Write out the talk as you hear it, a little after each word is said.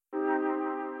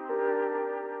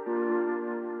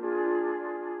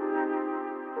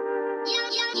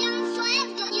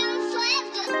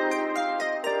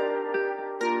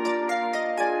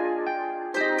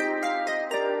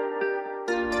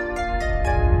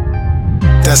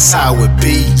That's how it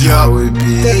be, yup.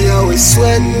 They always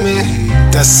sweat me.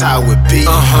 That's how it be,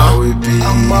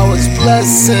 I'm always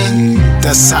blessing.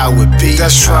 That's how it be,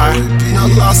 that's right. No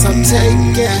loss I'm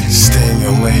taking. Stay in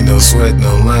your lane, no sweat,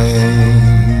 no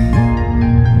lane.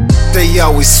 They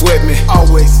always sweat me,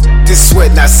 always. This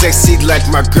sweat not sexy like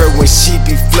my girl when she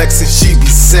be flexing. She be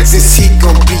sexy. This heat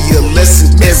gon' be a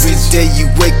lesson. Every day you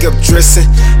wake up dressing.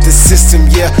 The system,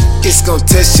 yeah, it's gon'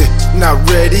 test you. Not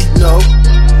ready, no.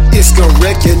 It's gon'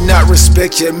 wreck you, not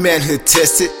respect your manhood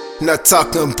tested. Not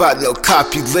talking about no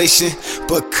copulation,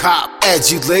 but cop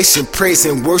adulation, praise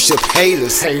and worship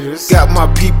haters. Got my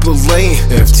people laying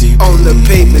on the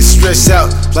pavement, stretched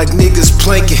out like niggas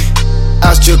planking.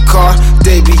 Out your car,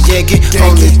 they be yanking.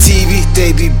 On the TV,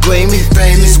 they be blaming.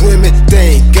 These women,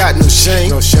 they ain't got no shame.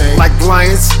 Like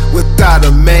lions without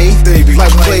a mane. They be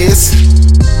like players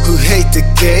who hate the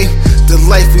game. The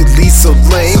life we lead so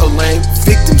lame.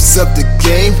 Victims of the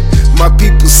game. My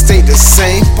people stay the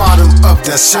same. Bottom up,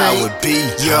 that's how it be.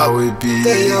 Yup.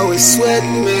 They always sweat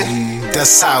me.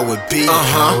 That's how it be.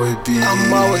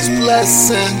 I'm always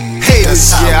blessing.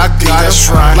 Haters, yeah, I got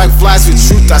them. Like flies with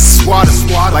truth, I swat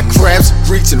them. Like crabs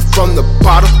reaching from the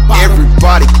bottom.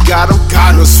 Everybody got them.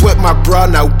 No sweat, my bra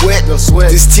not wet.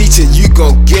 This teaching you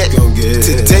gon' get.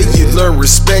 Today you learn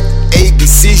respect.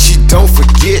 ABCs you don't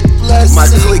forget. My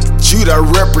clique, Jude, I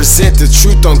represent. The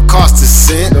truth don't cost a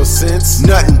cent. No sense,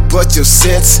 nothing but your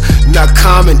sense. Not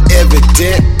common,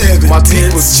 evident. My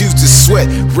people choose to sweat.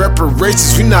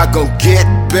 Reparations we not gon' get.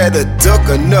 Better duck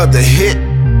another hit.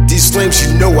 These flames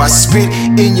you know I spit.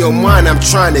 In your mind I'm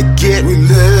trying to get. We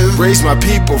live, raise my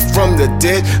people from the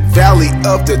dead. Valley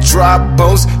of the dry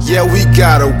bones. Yeah, we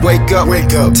gotta wake up.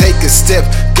 Take a step,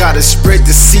 gotta spread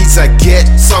the seeds I get.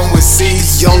 Sown with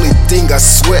seeds, the only thing I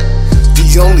sweat.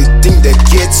 The only thing that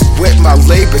gets wet, my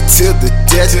labor till the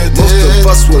death. Most of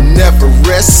us will never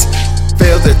rest.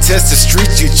 Fail to test the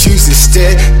streets you choose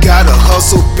instead. Gotta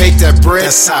hustle, bake that bread.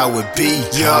 That's how it be,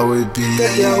 yup.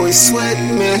 They always sweat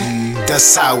me.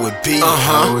 That's how it be,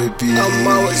 I'm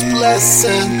always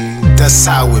blessing. That's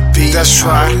how it be, that's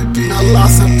right. No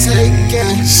loss I'm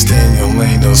taking. Stay in your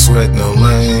lane, no sweat, no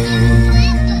lane.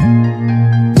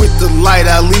 With the light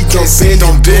I lead,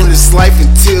 don't bend this life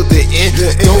until the end.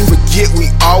 Don't forget we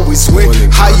always win.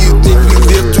 How you think we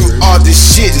live through all this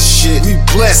shit? We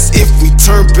blessed if we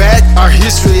turn back. Our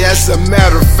history, as a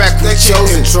matter of fact, they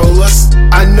chosen control us.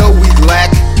 I know we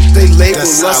lack. They label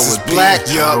us as black,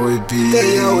 yup.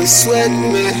 They always sweat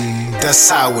me. That's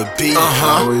how it be,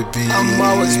 I'm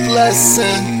always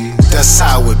blessing. That's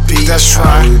how it be, that's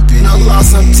right. No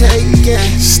loss I'm taking.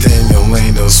 Stay in your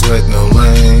lane, no sweat, no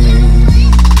lane.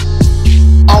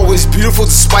 Always beautiful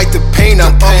despite the pain.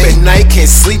 I'm up at night, can't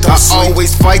sleep. I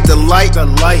always fight the light.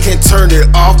 Can't turn it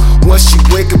off. Once you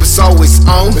wake up, it's always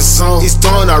on. It's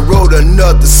dawn, I wrote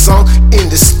another song. In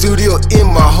the studio, in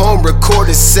my home,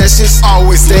 recording sessions.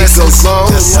 Always days so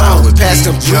long. That's how it Past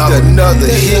them, breathe another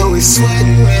They hit. always sweat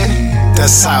me.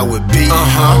 That's how it be.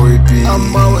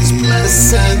 I'm always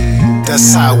blessing.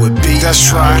 That's how it be.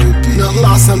 That's right. No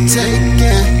loss I'm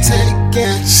taking.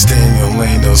 Stay in your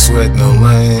lane, no sweat, no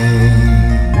lane.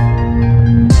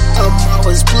 I'm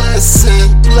always blessing.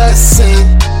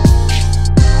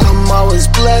 I'm always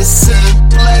blessing.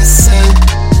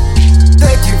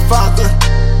 Thank you, Father,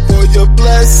 for your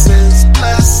blessings.